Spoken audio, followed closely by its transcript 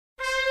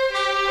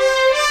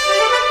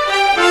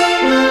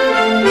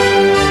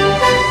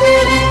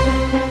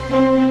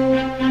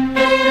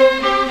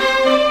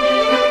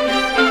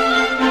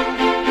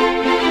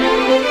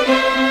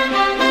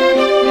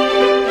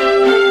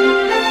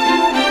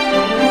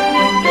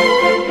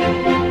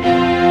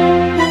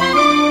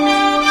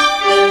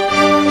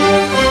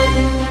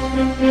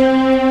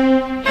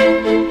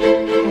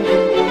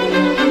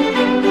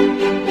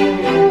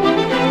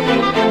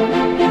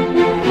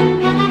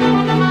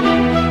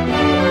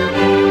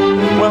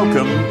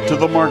Welcome to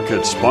the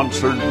market,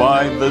 sponsored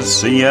by the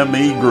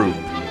CME Group.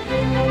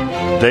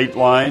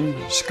 Dateline,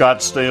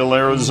 Scottsdale,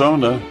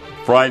 Arizona,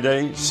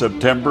 Friday,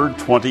 September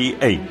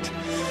 28.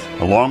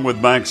 Along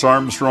with Max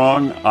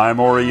Armstrong, I'm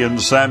Orion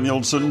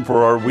Samuelson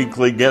for our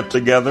weekly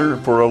get-together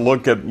for a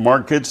look at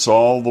markets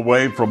all the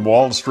way from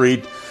Wall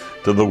Street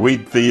to the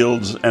wheat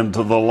fields and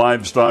to the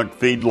livestock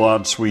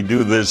feedlots. We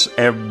do this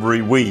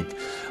every week.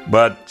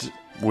 But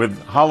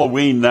with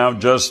Halloween now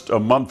just a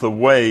month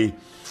away,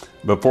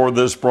 before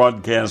this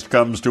broadcast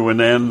comes to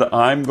an end,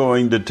 I'm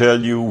going to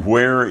tell you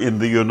where in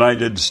the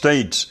United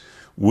States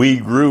we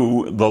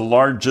grew the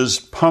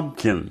largest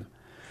pumpkin.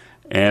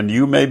 And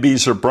you may be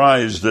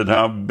surprised at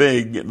how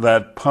big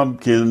that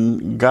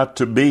pumpkin got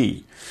to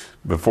be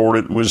before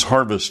it was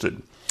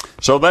harvested.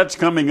 So that's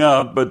coming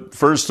up, but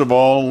first of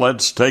all,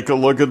 let's take a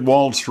look at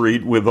Wall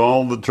Street with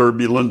all the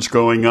turbulence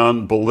going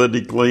on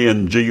politically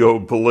and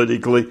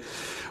geopolitically.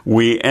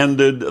 We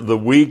ended the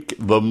week,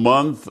 the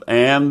month,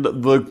 and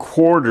the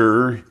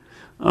quarter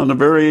on a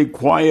very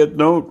quiet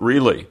note,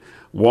 really.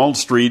 Wall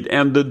Street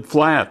ended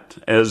flat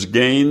as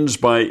gains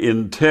by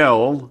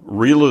Intel,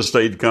 real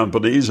estate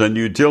companies, and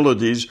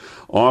utilities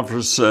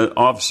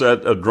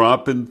offset a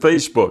drop in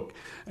Facebook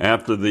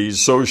after the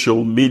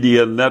social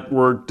media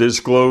network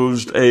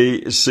disclosed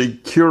a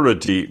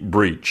security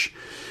breach.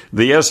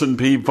 The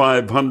S&P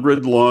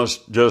 500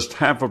 lost just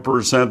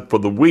 0.5% for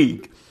the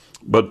week,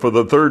 but for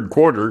the third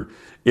quarter,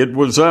 it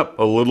was up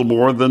a little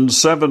more than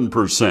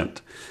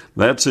 7%.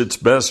 That's its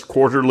best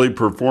quarterly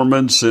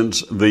performance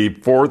since the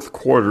fourth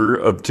quarter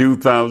of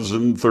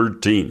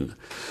 2013.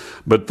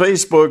 But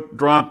Facebook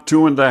dropped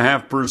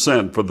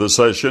 2.5% for the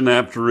session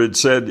after it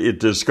said it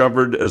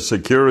discovered a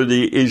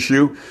security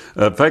issue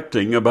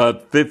affecting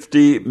about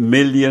 50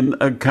 million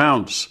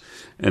accounts.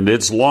 And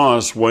its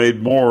loss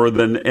weighed more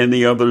than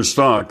any other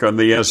stock on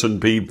the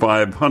S&P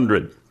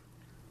 500.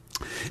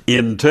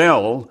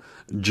 Intel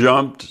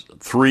jumped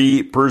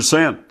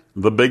 3%,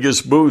 the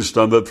biggest boost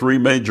on the three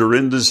major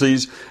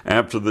indices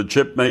after the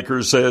chip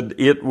maker said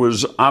it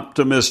was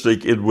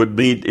optimistic it would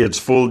meet its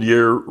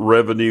full-year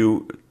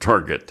revenue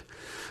target.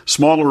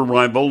 Smaller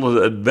rival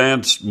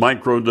Advanced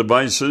Micro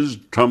Devices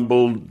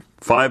tumbled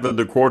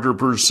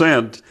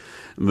 5.25%.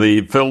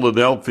 The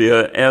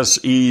Philadelphia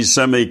SE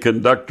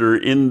Semiconductor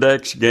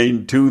Index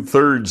gained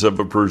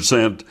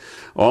 0.2%,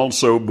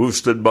 also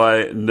boosted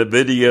by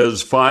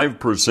NVIDIA's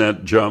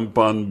 5% jump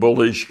on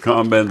bullish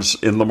comments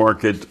in the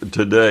market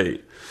today.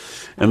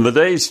 And the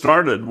day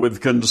started with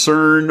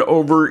concern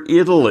over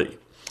Italy,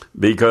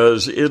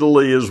 because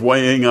Italy is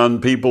weighing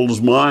on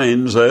people's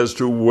minds as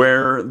to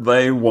where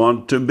they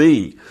want to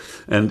be.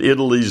 And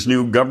Italy's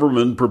new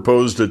government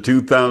proposed a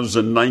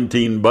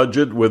 2019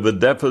 budget with a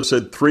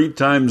deficit 3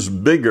 times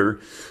bigger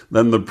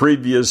than the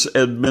previous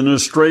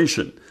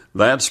administration.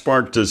 That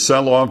sparked a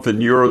sell-off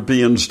in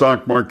European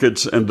stock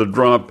markets and a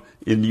drop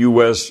in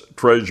U.S.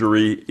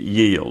 Treasury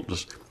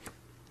yields.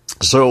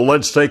 So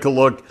let's take a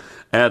look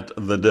at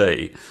the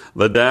day.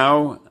 The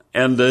Dow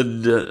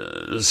ended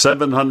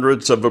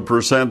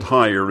 0.07%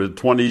 higher at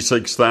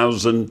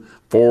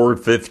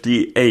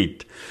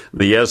 26,458.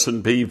 The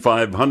S&P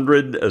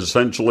 500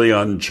 essentially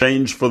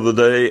unchanged for the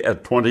day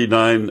at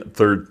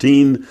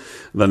 2913.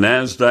 The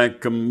Nasdaq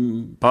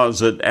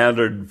Composite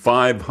added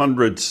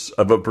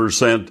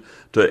 0.05%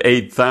 to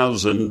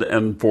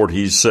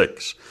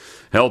 8,046.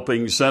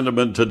 Helping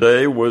sentiment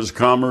today was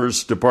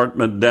Commerce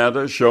Department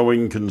data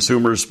showing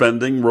consumer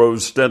spending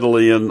rose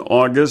steadily in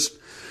August,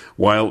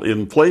 while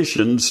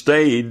inflation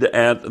stayed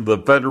at the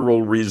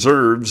Federal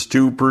Reserve's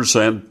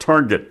 2%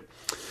 target.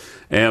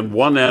 And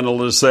one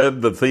analyst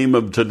said the theme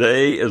of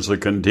today is a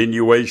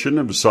continuation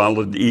of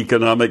solid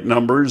economic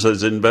numbers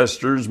as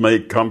investors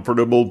make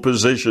comfortable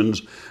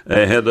positions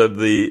ahead of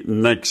the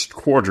next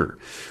quarter.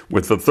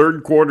 With the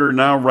third quarter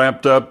now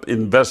wrapped up,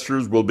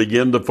 investors will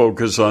begin to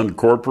focus on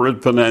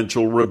corporate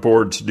financial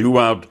reports due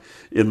out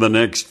in the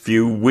next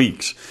few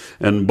weeks.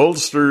 And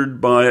bolstered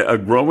by a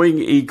growing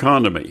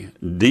economy,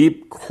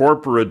 deep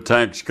corporate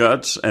tax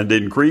cuts, and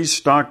increased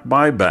stock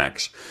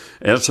buybacks,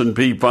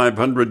 S&P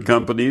 500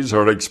 companies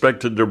are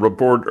expected to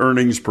report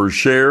earnings per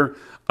share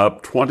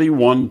up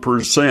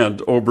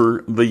 21%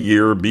 over the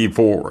year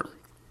before.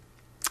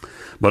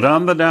 But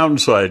on the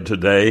downside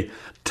today,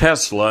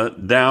 Tesla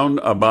down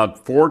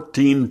about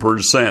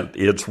 14%,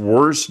 its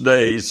worst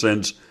day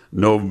since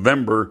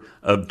November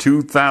of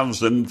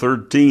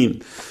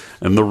 2013.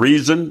 And the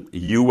reason?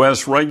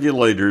 U.S.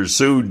 regulators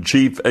sued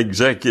Chief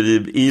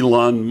Executive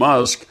Elon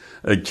Musk,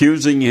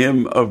 accusing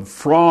him of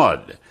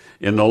fraud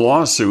in a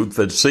lawsuit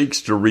that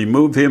seeks to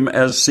remove him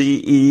as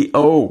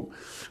CEO,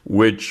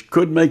 which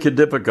could make it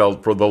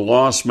difficult for the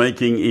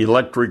loss-making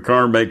electric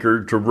car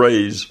maker to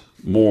raise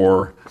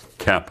more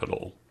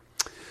capital.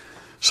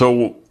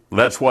 So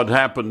that's what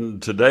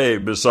happened today,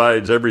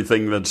 besides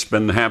everything that's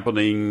been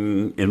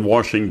happening in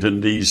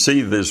Washington,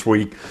 D.C. this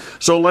week.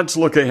 So let's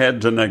look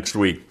ahead to next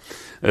week.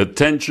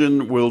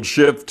 Attention will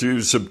shift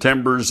to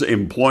September's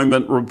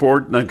employment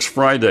report next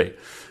Friday.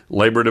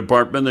 Labor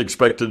Department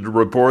expected to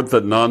report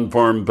that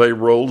non-farm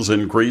payrolls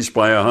increased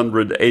by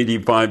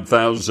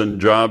 185,000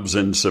 jobs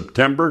in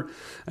September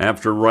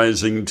after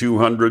rising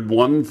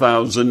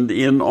 201,000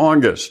 in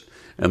August.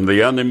 And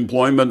the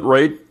unemployment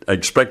rate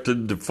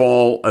expected to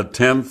fall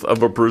 0.1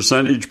 of a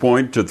percentage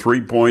point to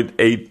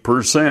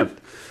 3.8%.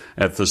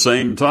 At the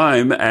same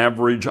time,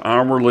 average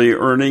hourly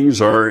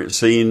earnings are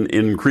seen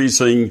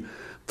increasing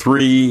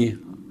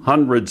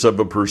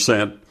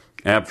 0.03%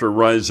 after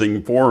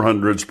rising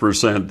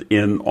 0.04%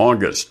 in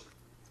August.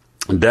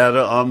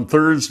 Data on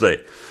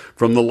Thursday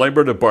from the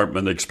Labor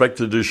Department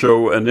expected to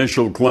show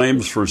initial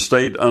claims for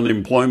state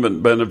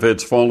unemployment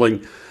benefits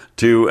falling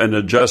to an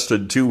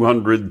adjusted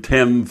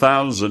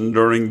 210,000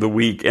 during the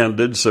week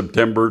ended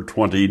September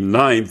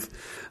 29th.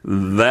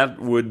 That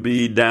would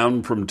be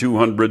down from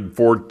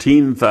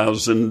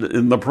 214,000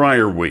 in the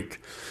prior week.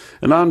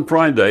 And on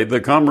Friday, the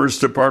Commerce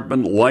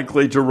Department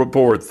likely to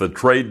report the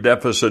trade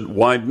deficit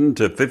widened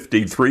to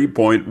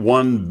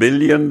 $53.1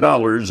 billion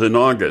in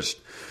August,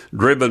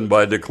 driven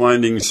by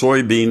declining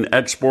soybean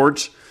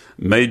exports.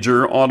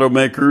 Major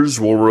automakers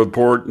will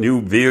report new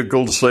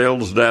vehicle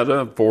sales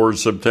data for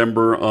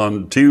September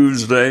on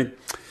Tuesday.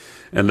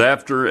 And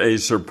after a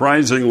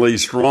surprisingly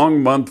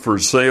strong month for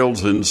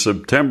sales in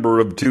September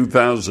of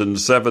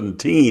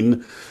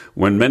 2017,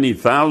 when many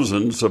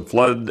thousands of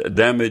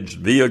flood-damaged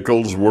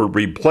vehicles were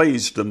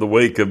replaced in the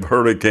wake of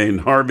Hurricane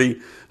Harvey,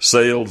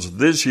 sales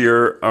this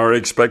year are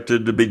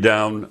expected to be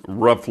down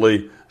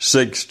roughly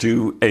 6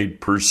 to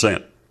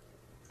 8%.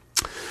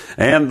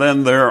 And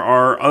then there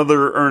are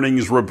other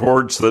earnings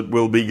reports that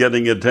will be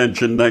getting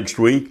attention next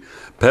week.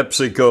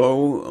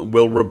 PepsiCo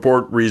will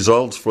report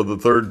results for the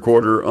third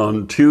quarter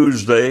on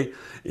Tuesday.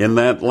 In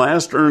that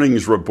last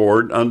earnings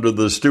report, under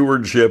the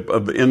stewardship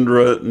of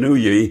Indra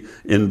Nooyi,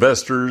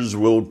 investors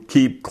will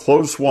keep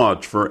close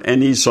watch for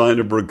any sign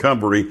of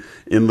recovery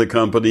in the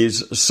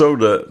company's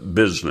soda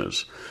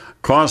business.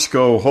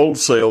 Costco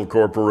Wholesale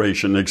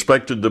Corporation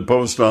expected to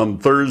post on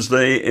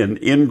Thursday an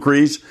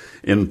increase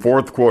in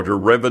fourth quarter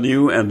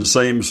revenue and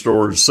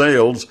same-store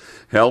sales,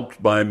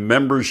 helped by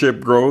membership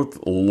growth,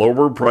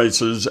 lower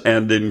prices,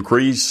 and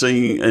increased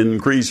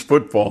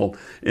footfall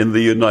in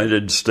the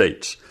United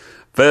States.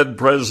 Fed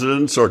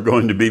presidents are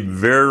going to be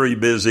very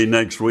busy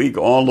next week.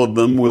 All of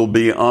them will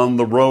be on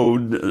the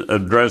road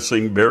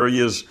addressing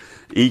various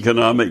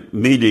economic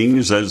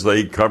meetings as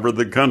they cover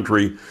the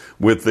country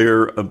with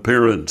their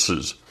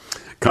appearances.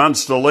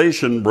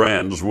 Constellation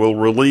Brands will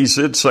release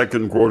its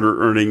second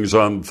quarter earnings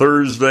on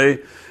Thursday.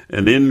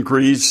 An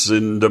increase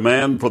in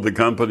demand for the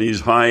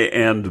company's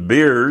high-end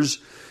beers,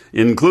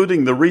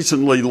 including the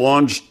recently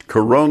launched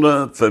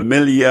Corona,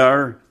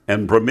 Familiar,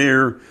 and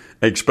Premier,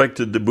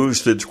 expected to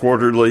boost its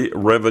quarterly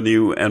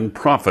revenue and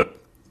profit.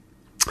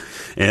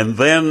 And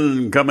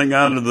then, coming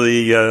out of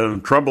the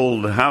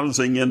troubled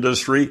housing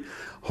industry,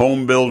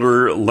 home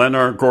builder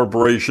Lennar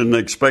Corporation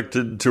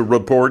expected to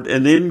report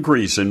an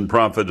increase in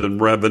profit and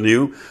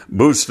revenue,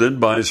 boosted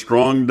by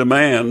strong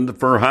demand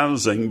for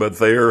housing, but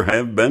there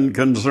have been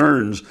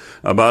concerns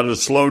about a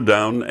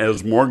slowdown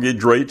as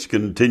mortgage rates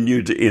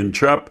continue to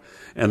inch up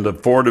and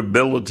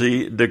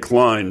affordability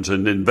declines,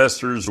 and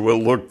investors will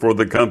look for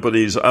the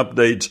company's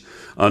updates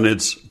on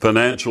its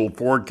financial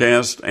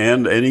forecast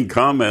and any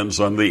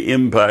comments on the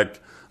impact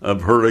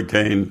of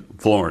Hurricane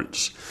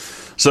Florence.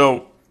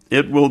 So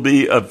it will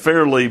be a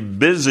fairly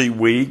busy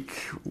week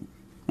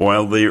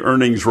while the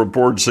earnings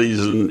report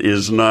season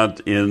is not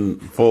in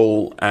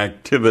full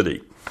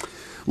activity.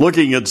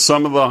 Looking at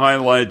some of the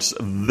highlights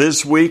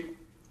this week,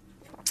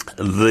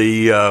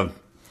 the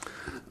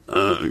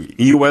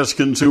U.S.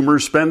 consumer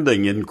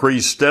spending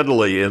increased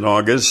steadily in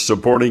August,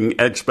 supporting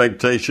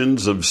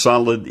expectations of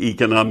solid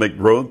economic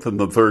growth in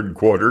the third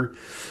quarter,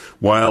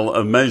 while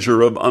a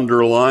measure of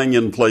underlying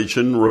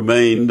inflation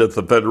remained at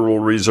the Federal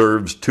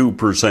Reserve's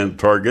 2%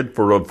 target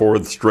for a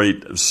fourth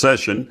straight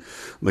session.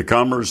 The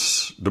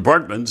Commerce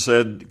Department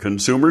said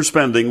consumer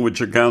spending,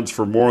 which accounts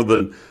for more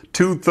than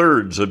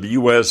two-thirds of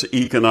U.S.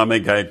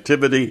 economic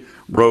activity,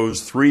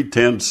 rose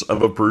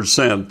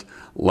 0.3%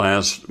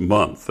 last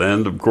month.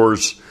 And, of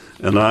course,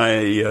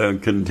 NI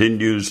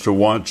continues to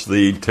watch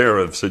the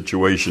tariff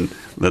situation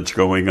that's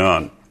going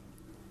on.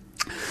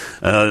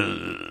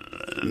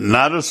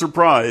 Not a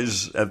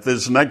surprise at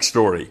this next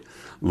story.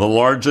 The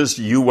largest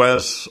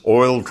U.S.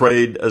 Oil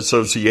Trade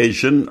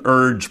Association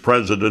urged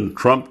President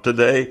Trump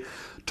today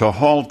to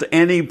halt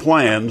any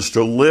plans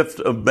to lift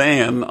a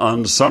ban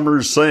on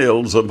summer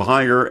sales of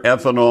higher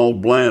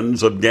ethanol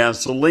blends of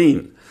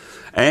gasoline,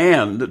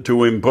 and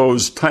to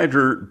impose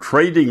tighter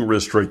trading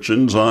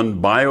restrictions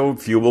on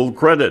biofuel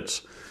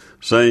credits,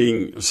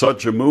 saying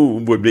such a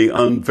move would be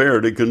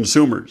unfair to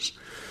consumers.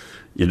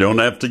 You don't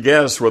have to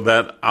guess where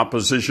that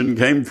opposition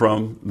came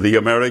from. The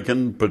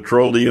American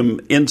Petroleum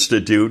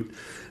Institute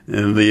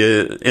And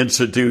the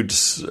Institute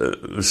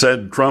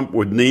said Trump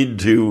would need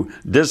to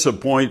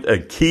disappoint a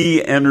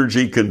key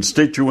energy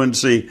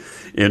constituency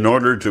in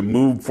order to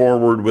move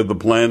forward with a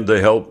plan to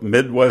help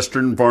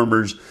Midwestern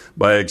farmers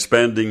by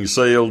expanding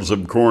sales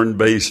of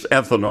corn-based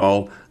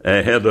ethanol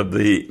ahead of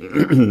the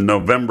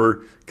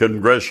November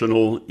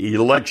congressional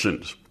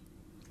elections.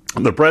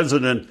 The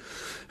president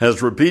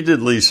has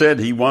repeatedly said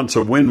he wants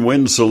a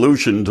win-win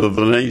solution to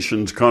the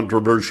nation's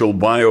controversial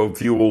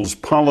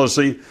biofuels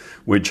policy,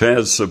 which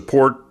has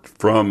support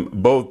from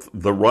both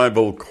the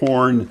rival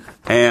corn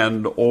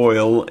and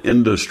oil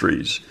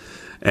industries.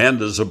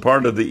 And as a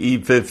part of the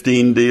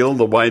E15 deal,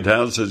 the White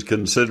House is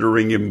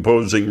considering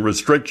imposing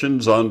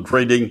restrictions on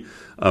trading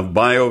of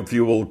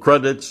biofuel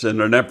credits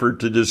in an effort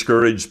to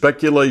discourage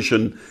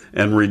speculation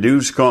and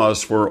reduce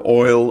costs for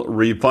oil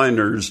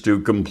refiners to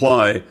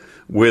comply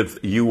with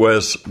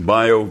U.S.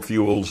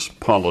 biofuels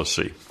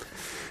policy.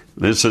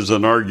 This is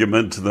an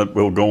argument that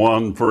will go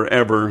on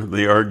forever,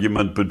 the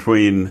argument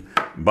between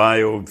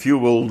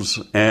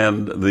biofuels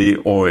and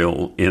the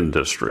oil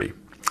industry.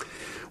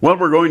 Well,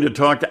 we're going to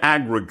talk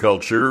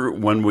agriculture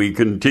when we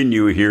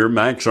continue here.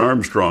 Max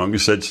Armstrong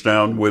sits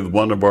down with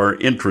one of our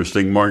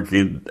interesting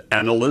market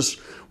analysts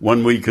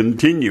when we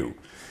continue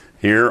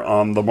here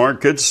on The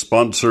Market,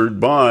 sponsored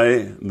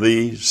by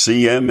the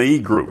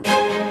CME Group.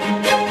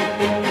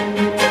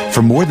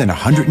 For more than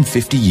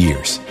 150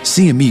 years,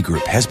 CME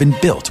Group has been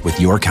built with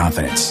your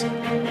confidence.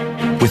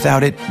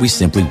 Without it, we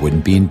simply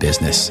wouldn't be in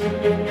business.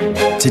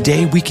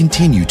 Today, we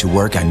continue to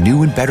work on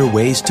new and better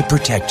ways to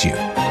protect you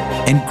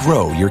and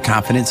grow your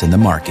confidence in the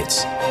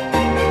markets.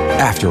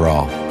 After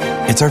all,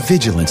 it's our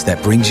vigilance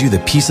that brings you the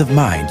peace of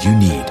mind you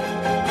need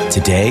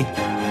today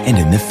and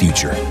in the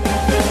future.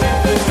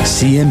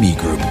 CME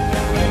Group.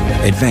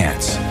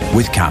 Advance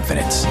with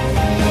confidence.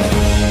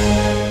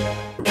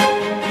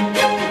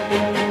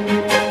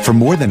 For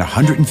more than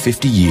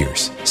 150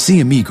 years,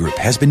 CME Group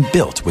has been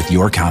built with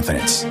your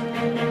confidence.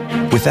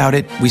 Without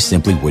it, we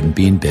simply wouldn't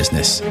be in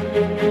business.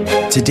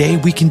 Today,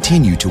 we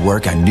continue to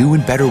work on new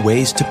and better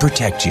ways to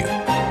protect you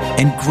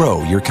and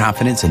grow your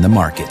confidence in the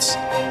markets.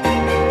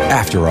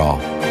 After all,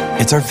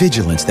 it's our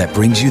vigilance that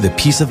brings you the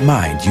peace of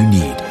mind you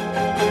need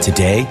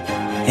today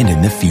and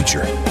in the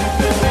future.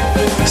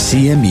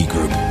 CME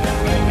Group.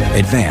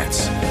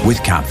 Advance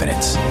with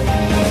confidence.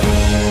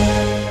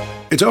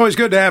 It's always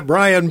good to have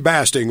Brian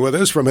Basting with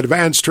us from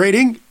Advanced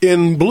Trading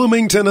in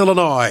Bloomington,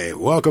 Illinois.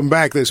 Welcome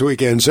back this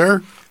weekend,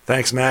 sir.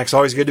 Thanks, Max.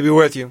 Always good to be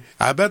with you.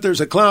 I bet there's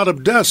a cloud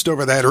of dust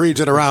over that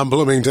region around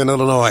Bloomington,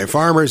 Illinois.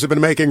 Farmers have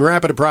been making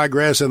rapid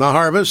progress in the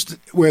harvest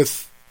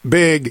with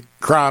big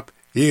crop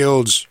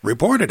yields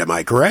reported. Am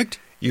I correct?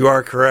 You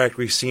are correct.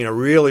 We've seen a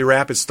really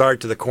rapid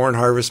start to the corn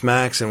harvest,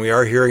 Max, and we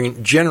are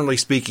hearing, generally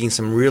speaking,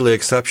 some really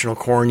exceptional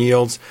corn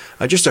yields.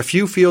 Just a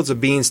few fields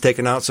of beans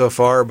taken out so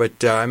far,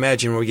 but I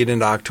imagine when we get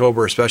into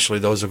October especially,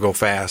 those will go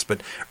fast.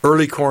 But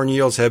early corn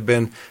yields have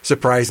been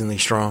surprisingly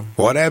strong.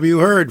 What have you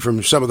heard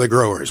from some of the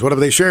growers? What have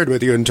they shared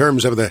with you in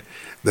terms of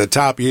the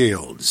top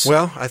yields?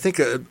 Well, I think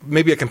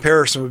maybe a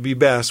comparison would be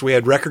best. We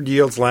had record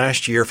yields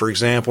last year, for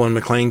example, in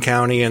McLean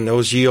County, and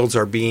those yields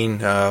are being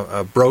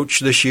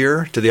broached this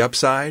year to the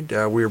upside.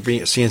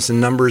 We're seeing some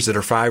numbers that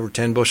are 5 or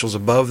 10 bushels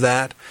above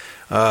that.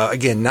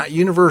 Again, not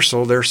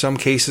universal. There are some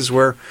cases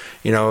where,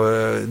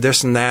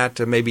 this and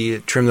that, maybe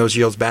trim those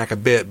yields back a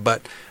bit.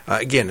 But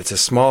again, it's a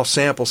small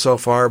sample so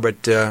far,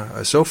 but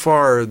so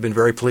far I've been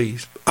very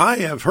pleased. I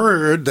have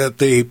heard that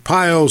the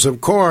piles of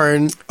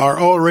corn are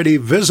already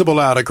visible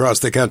out across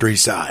the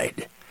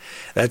countryside.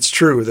 That's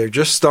true. They're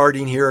just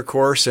starting here, of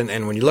course,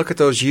 and when you look at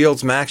those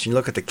yields, Max, and you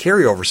look at the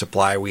carryover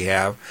supply we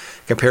have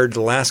compared to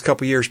the last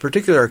couple of years,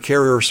 particularly our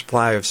carryover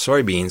supply of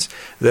soybeans,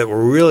 that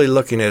we're really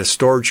looking at a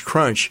storage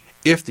crunch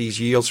if these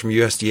yields from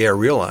USDA are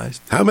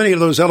realized. How many of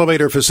those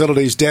elevator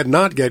facilities did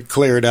not get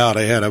cleared out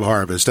ahead of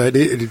harvest?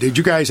 Did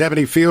you guys have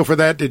any feel for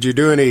that? Did you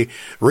do any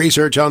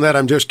research on that?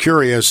 I'm just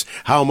curious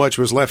how much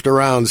was left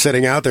around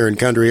sitting out there in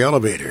country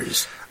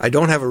elevators. I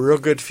don't have a real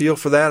good feel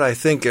for that. I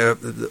think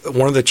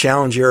one of the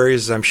challenge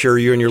areas, I'm sure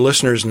you and your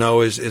listeners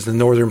know, is the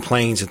northern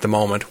plains at the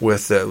moment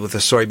with the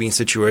soybean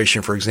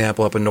situation, for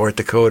example, up in North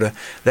Dakota.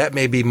 That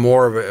may be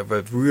more of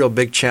a real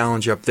big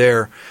challenge up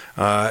there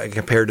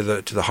compared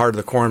to the heart of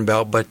the Corn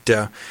Belt. But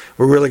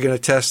we're really going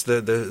to test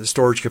the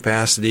storage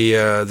capacity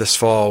this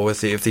fall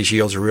if these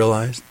yields are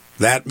realized.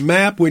 That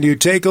map, when you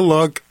take a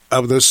look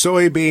of the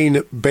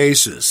soybean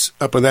basis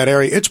up in that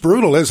area, it's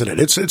brutal, isn't it?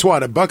 It's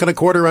what,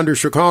 $1.25 under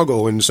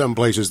Chicago in some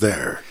places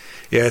there.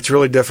 Yeah, it's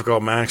really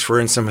difficult, Max. We're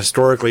in some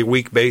historically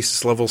weak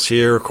basis levels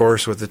here, of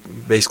course,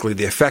 with basically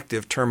the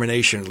effective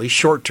termination, at least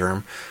short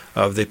term,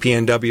 of the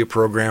PNW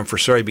program for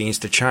soybeans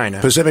to China.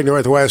 Pacific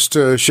Northwest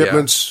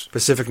shipments? Yeah.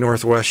 Pacific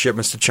Northwest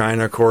shipments to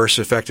China, of course,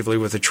 effectively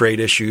with the trade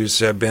issues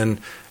have been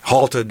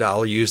halted.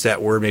 I'll use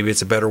that word. Maybe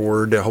it's a better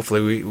word.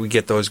 Hopefully we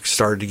get those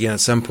started again at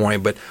some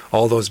point. But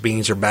all those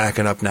beans are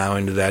backing up now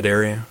into that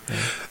area. Yeah.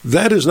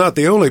 That is not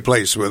the only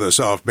place with a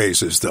soft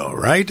basis, though,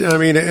 right? I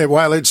mean,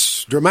 while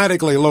it's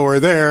dramatically lower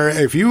there,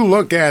 if you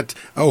look at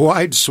a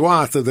wide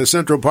swath of the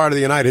central part of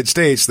the United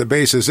States, the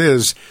basis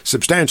is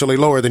substantially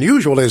lower than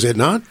usual, is it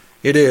not?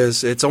 It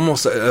is. It's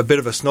almost a bit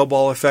of a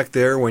snowball effect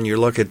there when you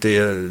look at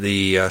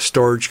the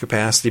storage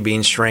capacity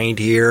being strained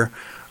here.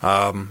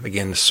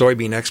 Again, the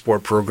soybean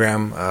export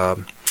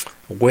program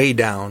way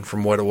down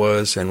from what it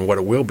was and what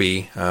it will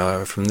be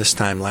from this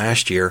time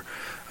last year.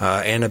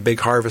 And a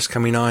big harvest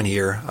coming on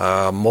here.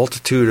 A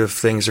multitude of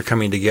things are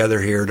coming together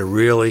here to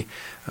really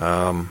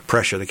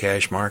pressure the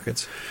cash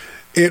markets.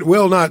 It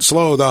will not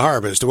slow the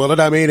harvest, will it?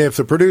 I mean, if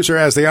the producer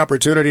has the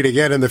opportunity to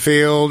get in the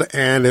field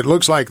and it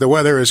looks like the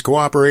weather is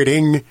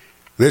cooperating,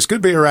 this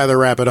could be a rather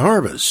rapid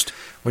harvest.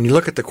 When you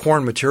look at the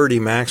corn maturity,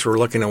 Max, we're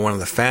looking at one of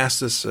the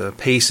fastest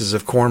paces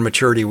of corn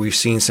maturity we've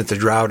seen since the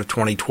drought of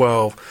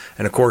 2012.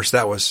 And, of course,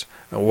 that was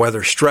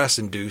weather stress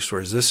induced,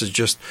 whereas this is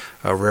just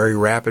a very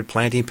rapid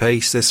planting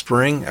pace this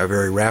spring, a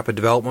very rapid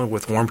development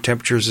with warm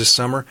temperatures this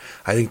summer.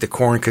 I think the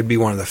corn could be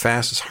one of the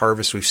fastest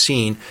harvests we've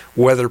seen,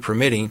 weather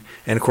permitting.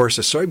 And, of course,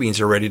 the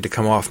soybeans are ready to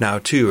come off now,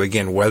 too,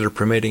 again, weather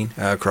permitting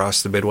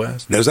across the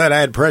Midwest. Does that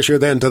add pressure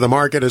then to the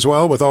market as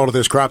well with all of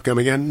this crop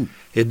coming in?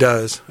 It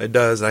does. It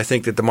does. I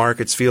think that the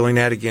market's feeling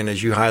that. Again,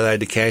 as you highlighted,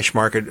 the cash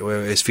market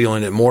is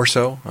feeling it more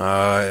so.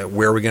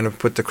 Where are we going to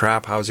put the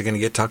crop? How is it going to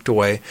get tucked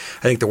away?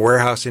 I think the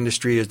warehouse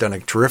industry has done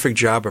a terrific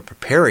job of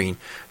preparing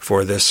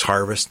for this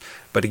harvest.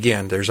 But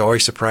again, there's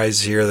always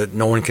surprises here that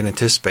no one can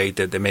anticipate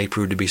that there may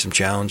prove to be some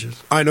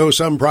challenges. I know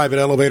some private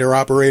elevator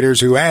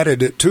operators who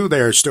added to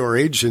their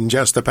storage in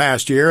just the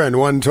past year, and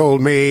one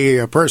told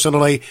me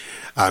personally,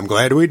 I'm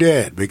glad we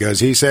did,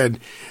 because he said,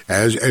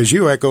 as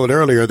you echoed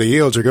earlier, the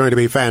yields are going to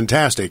be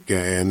fantastic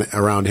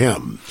around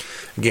him.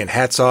 Again,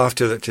 hats off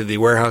to the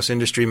warehouse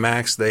industry,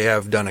 Max. They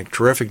have done a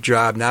terrific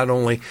job, not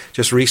only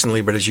just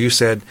recently, but as you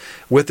said,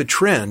 with the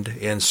trend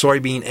in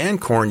soybean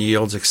and corn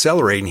yields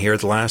accelerating here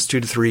the last 2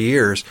 to 3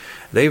 years.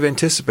 They've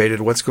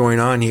anticipated what's going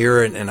on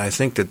here, and I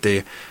think that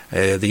the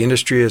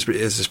industry is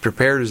as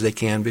prepared as they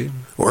can be.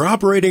 We're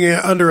operating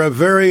under a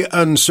very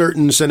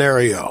uncertain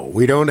scenario.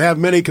 We don't have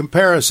many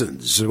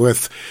comparisons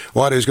with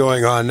what is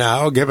going on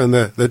now, given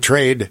the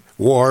trade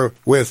war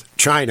with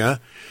China.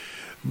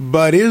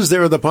 But is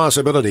there the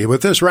possibility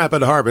with this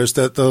rapid harvest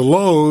that the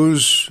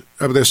lows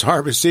of this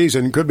harvest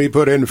season could be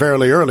put in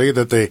fairly early,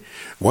 that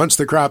once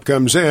the crop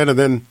comes in, and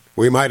then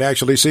we might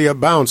actually see a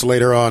bounce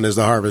later on as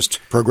the harvest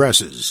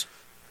progresses?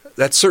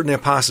 That's certainly a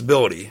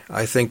possibility.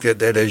 I think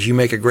that as you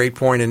make a great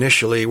point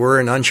initially, we're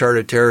in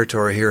uncharted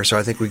territory here, so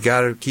I think we've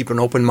got to keep an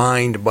open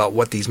mind about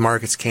what these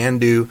markets can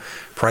do.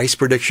 Price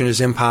prediction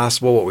is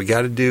impossible. What we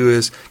got to do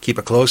is keep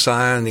a close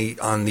eye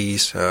on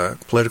these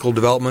political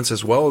developments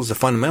as well as the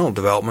fundamental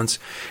developments.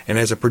 And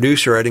as a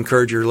producer, I'd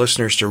encourage your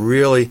listeners to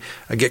really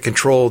get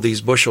control of these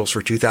bushels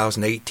for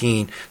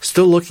 2018.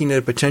 Still looking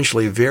at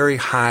potentially very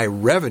high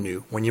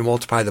revenue when you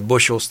multiply the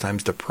bushels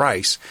times the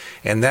price,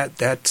 and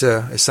that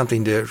is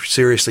something to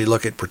seriously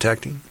look at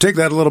protecting. Take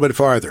that a little bit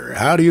farther.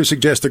 How do you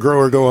suggest the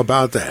grower go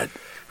about that?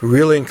 We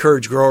really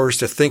encourage growers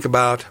to think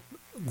about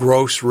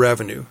gross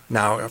revenue.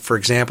 Now, for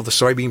example, the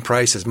soybean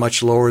price is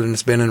much lower than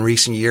it's been in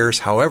recent years.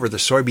 However, the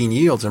soybean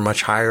yields are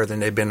much higher than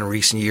they've been in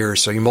recent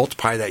years. So you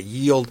multiply that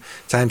yield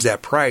times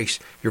that price,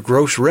 your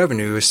gross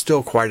revenue is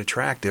still quite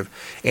attractive.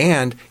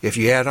 And if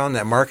you add on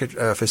that market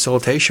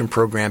facilitation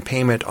program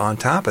payment on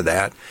top of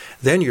that,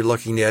 then you're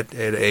looking at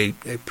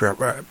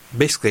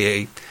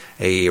basically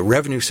a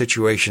revenue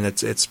situation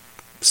that's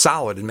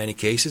solid in many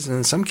cases, and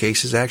in some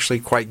cases actually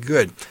quite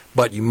good.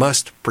 But you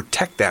must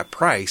protect that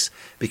price,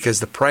 because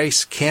the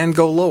price can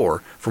go lower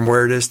from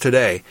where it is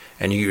today.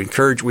 And we'd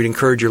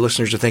encourage your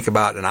listeners to think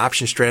about an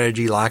option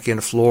strategy, lock in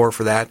a floor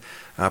for that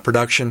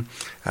production,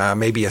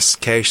 maybe a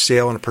cash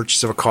sale and a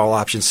purchase of a call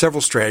option,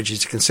 several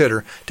strategies to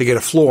consider to get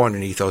a floor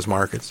underneath those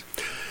markets.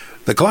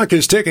 The clock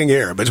is ticking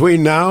here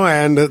between now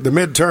and the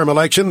midterm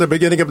election, the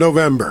beginning of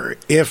November.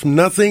 If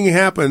nothing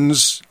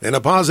happens in a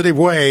positive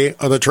way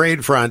on the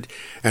trade front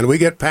and we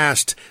get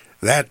past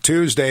that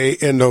Tuesday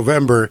in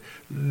November,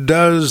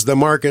 does the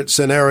market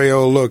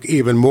scenario look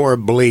even more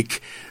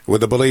bleak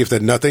with the belief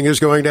that nothing is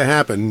going to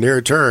happen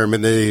near term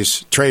in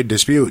these trade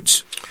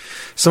disputes?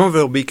 Some of it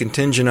will be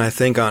contingent, I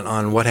think,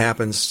 on what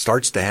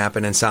starts to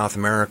happen in South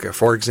America.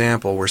 For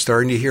example, we're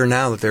starting to hear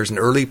now that there's an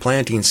early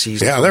planting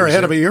season. Yeah, they're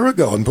ahead of a year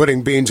ago in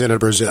putting beans into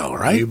Brazil,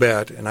 right? You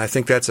bet. And I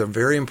think that's a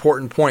very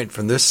important point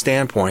from this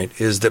standpoint,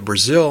 is that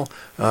Brazil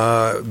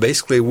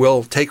basically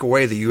will take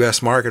away the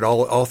U.S. market,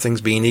 all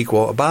things being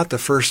equal, about the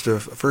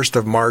 1st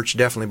of March,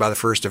 definitely by the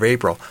 1st of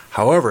April.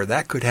 However,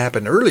 that could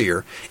happen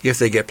earlier if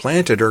they get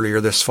planted earlier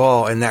this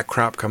fall and that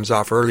crop comes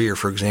off earlier,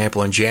 for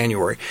example, in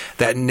January.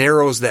 That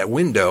narrows that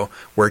window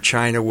where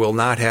China will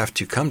not have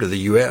to come to the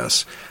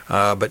U.S.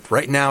 But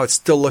right now, it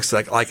still looks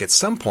like at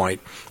some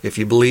point, if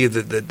you believe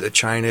that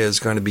China is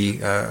going to be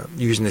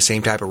using the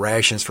same type of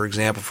rations, for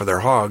example, for their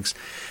hogs,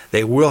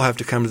 they will have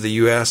to come to the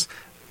U.S.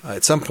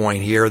 At some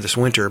point here this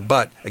winter.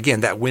 But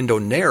again, that window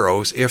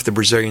narrows if the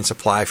Brazilian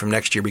supply from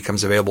next year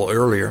becomes available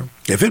earlier.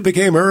 If it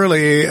became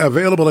early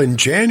available in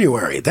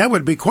January, that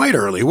would be quite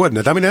early, wouldn't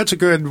it? I mean, that's a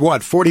good,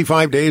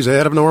 45 days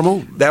ahead of normal?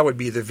 That would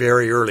be the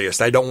very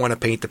earliest. I don't want to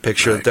paint the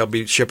picture that they'll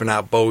be shipping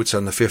out boats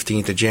on the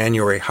 15th of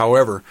January.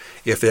 However,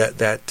 if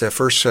that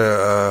first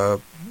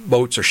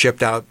boats are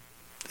shipped out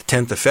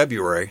 10th of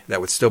February,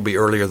 that would still be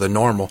earlier than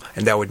normal,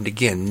 and that would,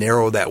 again,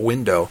 narrow that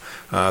window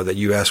that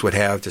U.S. would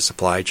have to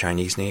supply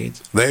Chinese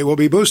needs. They will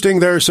be boosting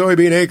their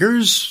soybean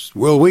acres.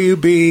 Will we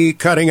be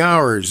cutting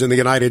ours in the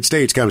United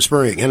States come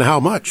spring, and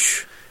how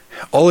much?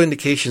 All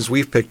indications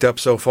we've picked up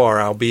so far,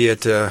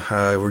 albeit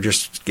we're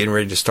just getting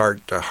ready to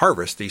start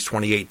harvest these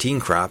 2018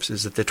 crops,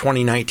 is that the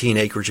 2019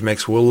 acreage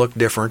mix will look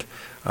different.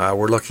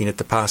 We're looking at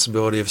the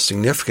possibility of a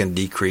significant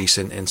decrease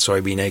in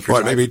soybean acres.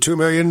 What, maybe 2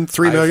 million,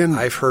 3 million?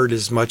 I've heard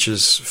as much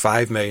as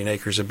 5 million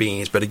acres of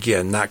beans, but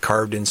again, not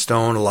carved in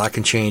stone. A lot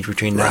can change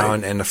between now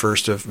and the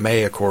 1st of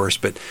May, of course,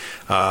 but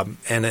and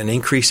an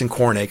increase in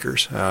corn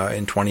acres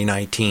in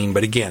 2019.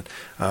 But again,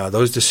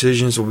 those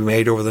decisions will be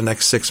made over the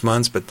next 6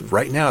 months, but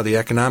right now, the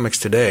economics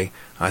today,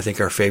 I think,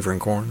 are favoring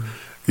corn.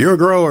 Your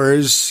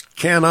growers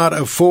cannot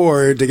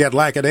afford to get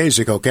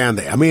lackadaisical, can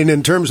they? I mean,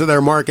 in terms of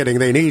their marketing,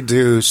 they need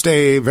to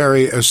stay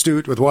very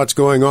astute with what's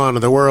going on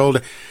in the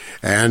world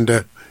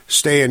and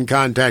stay in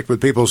contact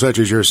with people such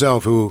as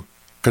yourself who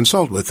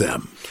consult with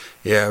them.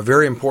 Yeah, a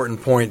very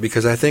important point,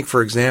 because I think,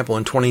 for example,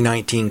 in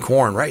 2019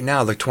 corn, right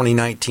now the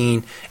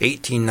 2019,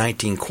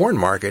 18-19 corn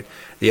market,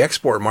 the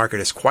export market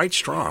is quite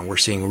strong. We're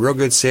seeing real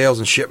good sales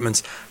and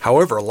shipments.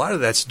 However, a lot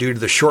of that's due to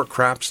the short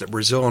crops that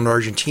Brazil and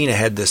Argentina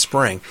had this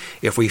spring.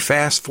 If we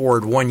fast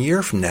forward 1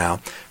 year from now,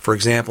 for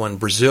example, in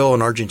Brazil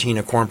and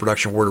Argentina corn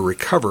production were to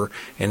recover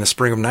in the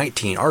spring of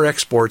 19, our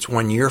exports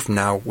 1 year from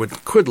now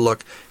could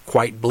look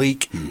quite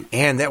bleak,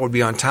 and that would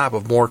be on top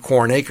of more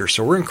corn acres.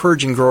 So we're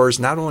encouraging growers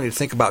not only to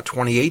think about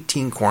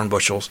 2018 corn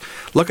bushels,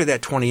 look at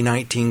that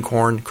 2019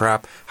 corn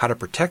crop, how to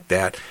protect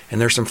that, and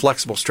there's some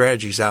flexible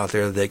strategies out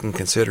there that they can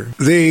consider.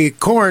 The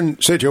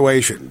corn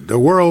situation, the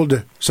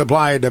world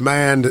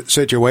supply-demand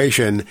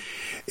situation,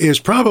 is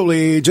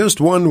probably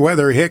just one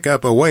weather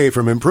hiccup away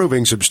from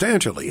improving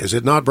substantially, is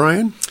it not,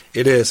 Brian?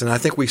 It is, and I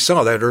think we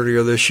saw that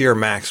earlier this year,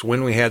 Max,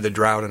 when we had the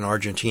drought in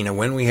Argentina,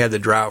 when we had the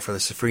drought for the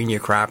safrinha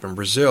crop in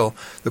Brazil.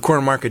 The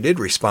corn market did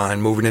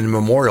respond, moving into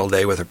Memorial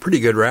Day with a pretty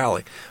good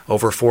rally,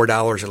 over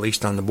 $4 at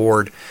least on the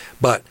board.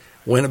 But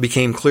when it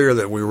became clear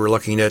that we were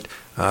looking at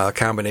a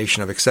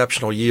combination of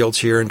exceptional yields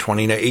here in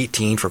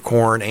 2018 for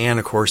corn and,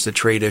 of course, the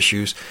trade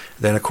issues,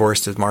 then, of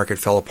course, the market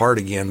fell apart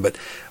again. But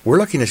we're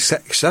looking at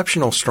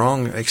exceptionally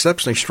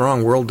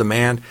strong world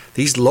demand.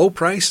 These low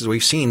prices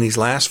we've seen these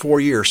last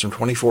 4 years, from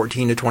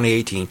 2014 to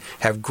 2018,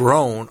 have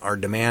grown our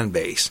demand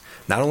base,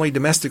 not only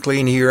domestically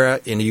in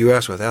the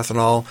U.S. with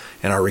ethanol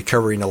and our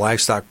recovery in the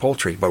livestock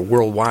poultry, but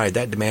worldwide,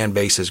 that demand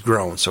base has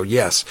grown. So,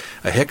 yes,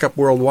 a hiccup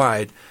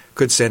worldwide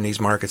could send these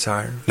markets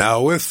higher.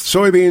 Now, with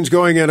soybeans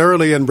going in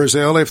early in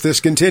Brazil, if this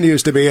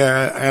continues to be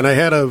an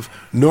ahead of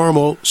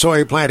normal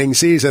soy planting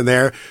season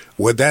there,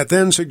 would that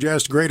then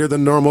suggest greater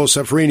than normal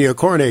safrinha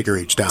corn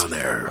acreage down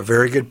there? A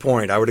very good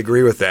point. I would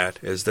agree with that,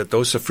 is that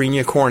those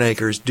safrinha corn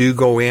acres do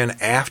go in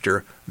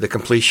after the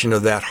completion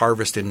of that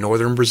harvest in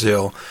northern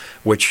Brazil,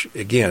 which,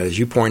 again, as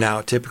you point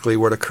out, typically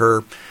would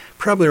occur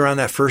probably around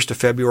that 1st of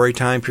February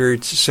time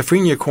period.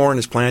 Safrinha corn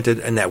is planted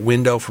in that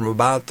window from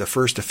about the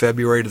 1st of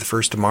February to the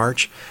 1st of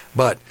March.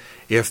 But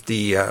if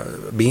the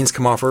beans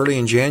come off early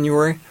in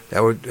January,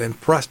 that would, and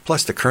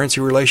plus the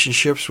currency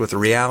relationships with the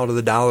real to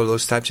the dollar,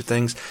 those types of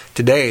things,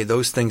 today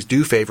those things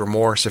do favor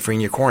more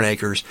safrinha corn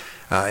acres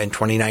in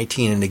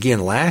 2019. And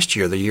again, last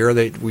year, the year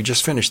that we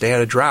just finished, they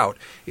had a drought.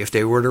 If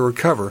they were to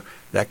recover,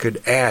 that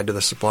could add to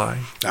the supply.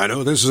 I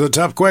know this is a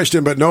tough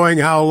question, but knowing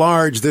how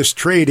large this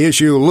trade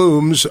issue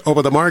looms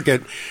over the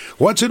market,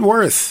 what's it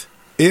worth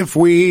if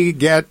we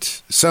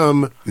get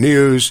some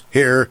news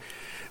here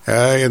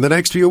in the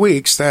next few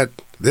weeks that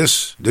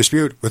this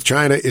dispute with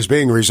China is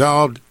being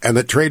resolved and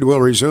that trade will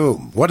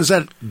resume? What does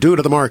that do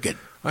to the market?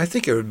 I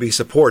think it would be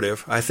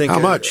supportive. I think how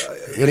much?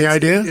 Any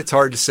idea? It's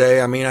hard to say.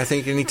 I mean, I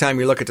think anytime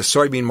you look at the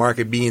soybean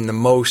market being the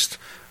most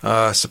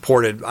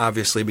supported,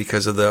 obviously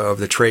because of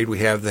the trade we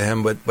have with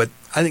them, but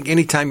I think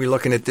anytime you're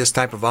looking at this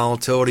type of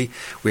volatility,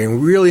 we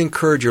really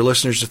encourage your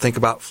listeners to think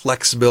about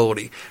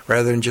flexibility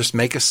rather than just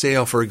make a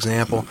sale. For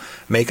example,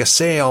 make a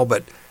sale,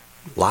 but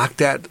lock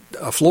that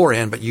floor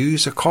in, but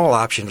use a call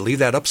option to leave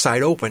that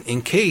upside open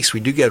in case we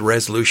do get a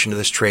resolution to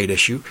this trade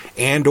issue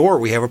and or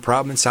we have a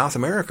problem in South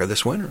America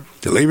this winter.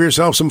 To leave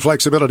yourself some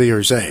flexibility,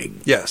 you're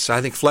saying? Yes,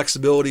 I think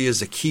flexibility is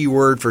the key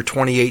word for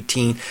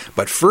 2018.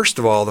 But first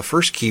of all, the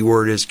first key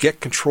word is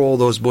get control of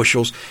those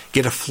bushels,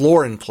 get a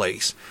floor in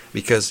place.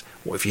 Because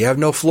if you have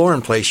no floor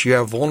in place,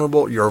 you're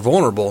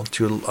vulnerable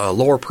to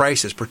lower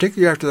prices,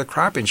 particularly after the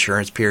crop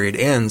insurance period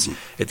ends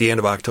at the end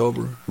of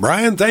October.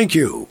 Brian, thank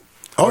you.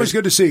 Always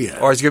good to see you.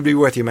 Always good to be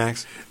with you,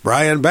 Max.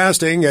 Brian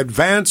Basting,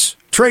 Advance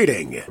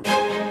Trading.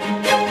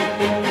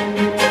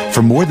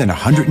 For more than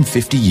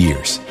 150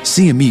 years,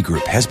 CME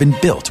Group has been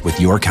built with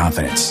your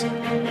confidence.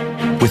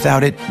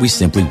 Without it, we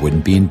simply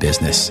wouldn't be in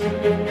business.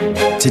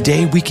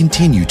 Today, we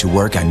continue to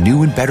work on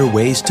new and better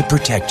ways to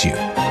protect you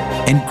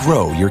and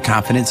grow your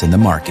confidence in the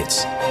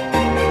markets.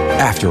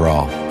 After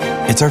all,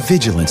 it's our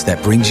vigilance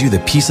that brings you the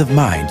peace of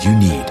mind you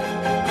need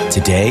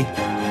today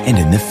and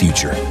in the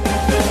future.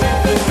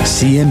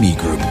 CME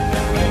Group.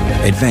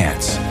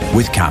 Advance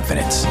with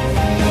confidence.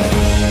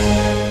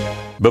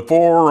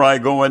 Before I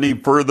go any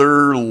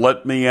further,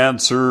 let me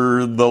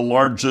answer the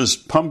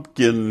largest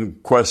pumpkin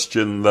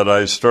question that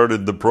I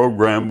started the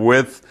program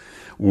with.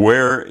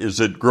 Where is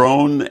it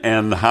grown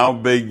and how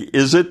big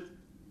is it?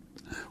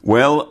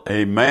 Well,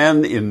 a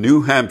man in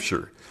New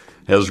Hampshire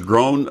has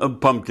grown a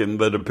pumpkin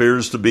that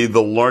appears to be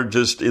the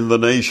largest in the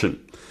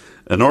nation.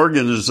 An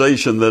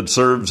organization that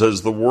serves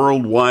as the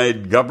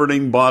worldwide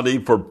governing body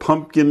for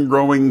pumpkin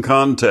growing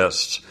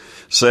contests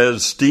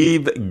says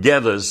Steve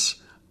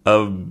Geddes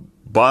of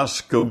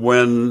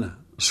Boscawen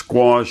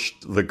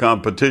squashed the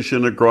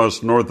competition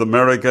across North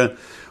America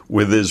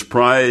with his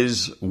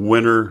prize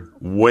winner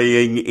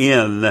weighing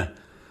in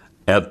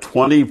at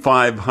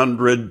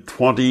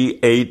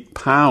 2,528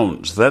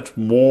 pounds. That's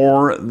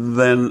more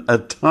than a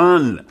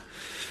ton.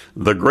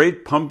 The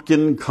Great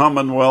Pumpkin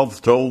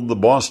Commonwealth told the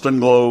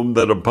Boston Globe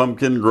that a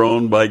pumpkin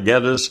grown by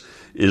Geddes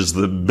is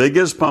the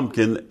biggest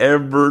pumpkin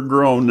ever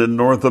grown in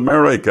North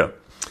America.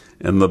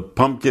 And the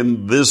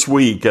pumpkin this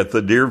week at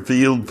the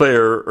Deerfield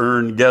Fair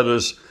earned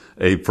Geddes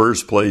a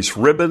first-place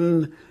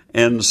ribbon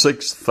and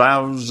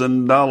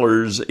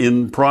 $6,000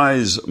 in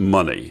prize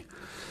money.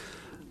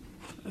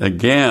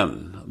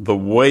 Again, the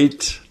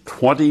weight,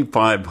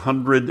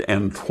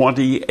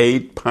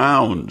 2,528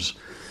 pounds.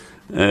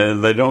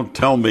 They don't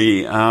tell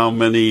me how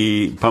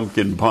many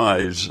pumpkin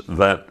pies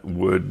that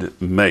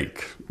would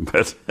make,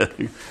 but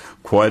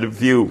quite a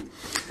few.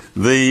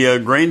 The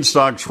grain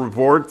stocks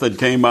report that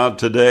came out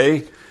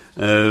today,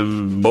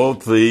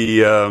 both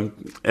the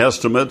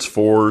estimates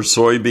for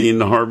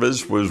soybean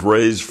harvest was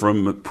raised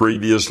from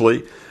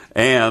previously,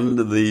 and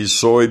the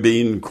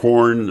soybean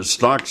corn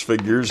stocks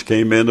figures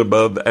came in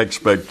above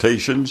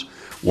expectations.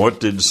 What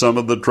did some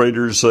of the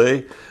traders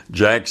say?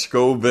 Jack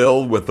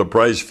Scoville with the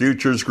Price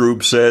Futures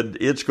Group said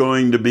it's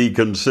going to be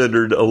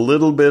considered a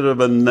little bit of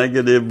a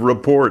negative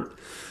report.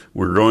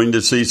 We're going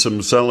to see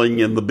some selling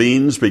in the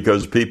beans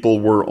because people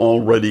were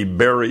already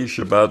bearish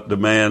about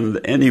demand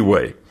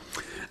anyway.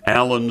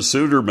 Alan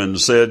Suderman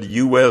said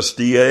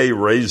USDA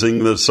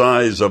raising the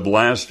size of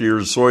last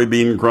year's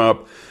soybean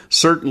crop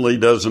certainly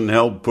doesn't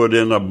help put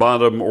in a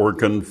bottom or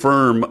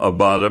confirm a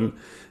bottom.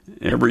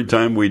 Every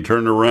time we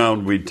turn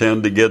around, we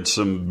tend to get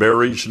some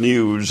bearish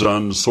news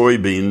on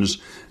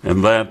soybeans,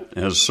 and that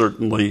has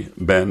certainly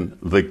been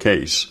the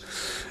case.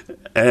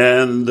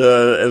 And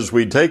as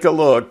we take a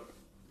look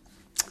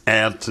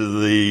at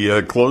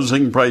the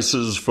closing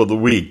prices for the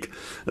week,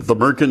 at the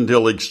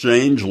Mercantile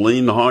Exchange,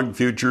 lean hog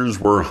futures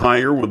were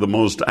higher with the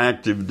most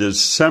active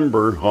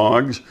December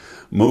hogs,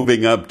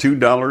 moving up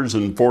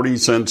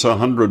 $2.40 a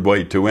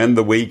hundredweight to end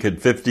the week at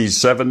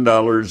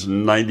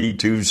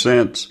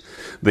 $57.92.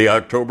 The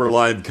October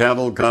live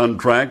cattle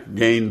contract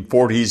gained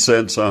 40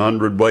 cents a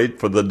hundredweight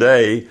for the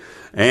day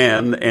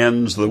and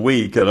ends the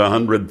week at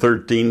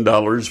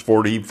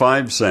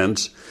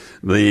 $113.45.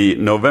 The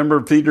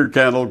November feeder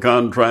cattle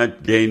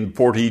contract gained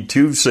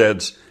 42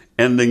 cents,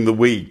 ending the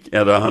week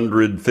at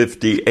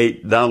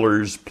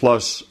 $158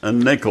 plus a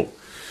nickel.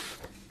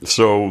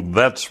 So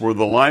that's where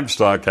the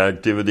livestock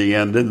activity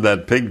ended.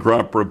 That pig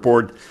crop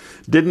report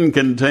didn't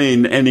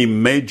contain any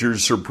major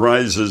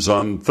surprises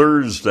on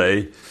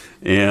Thursday,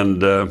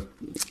 and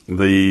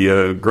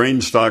the grain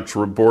stocks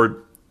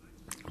report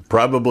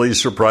probably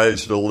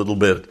surprised a little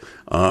bit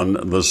on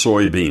the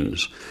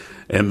soybeans.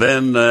 And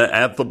then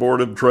at the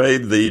Board of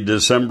Trade, the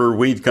December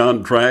wheat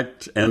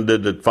contract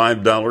ended at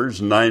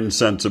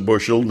 $5.09 a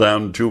bushel,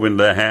 down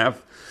 2.5.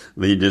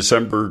 The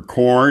December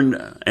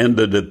corn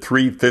ended at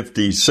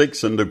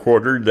 $3.56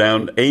 1/4,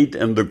 down 8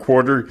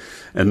 1/4,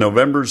 and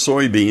November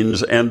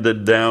soybeans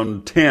ended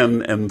down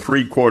 10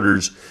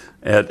 3/4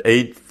 at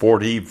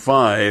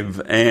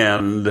 $8.45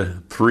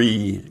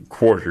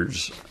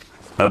 3/4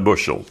 a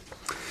bushel.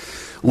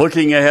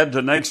 Looking ahead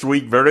to next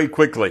week very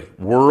quickly,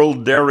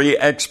 World Dairy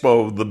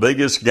Expo, the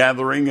biggest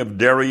gathering of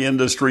dairy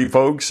industry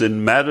folks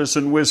in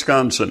Madison,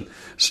 Wisconsin,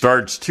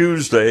 starts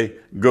Tuesday,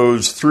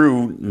 goes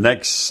through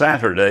next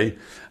Saturday.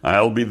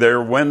 I'll be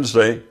there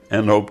Wednesday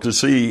and hope to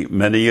see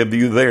many of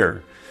you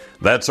there.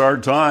 That's our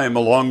time.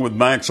 Along with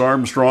Max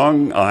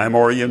Armstrong, I'm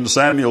Orion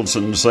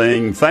Samuelson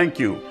saying thank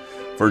you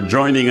for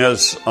joining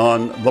us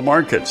on The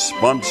Market,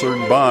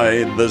 sponsored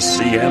by the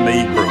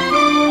CME Group.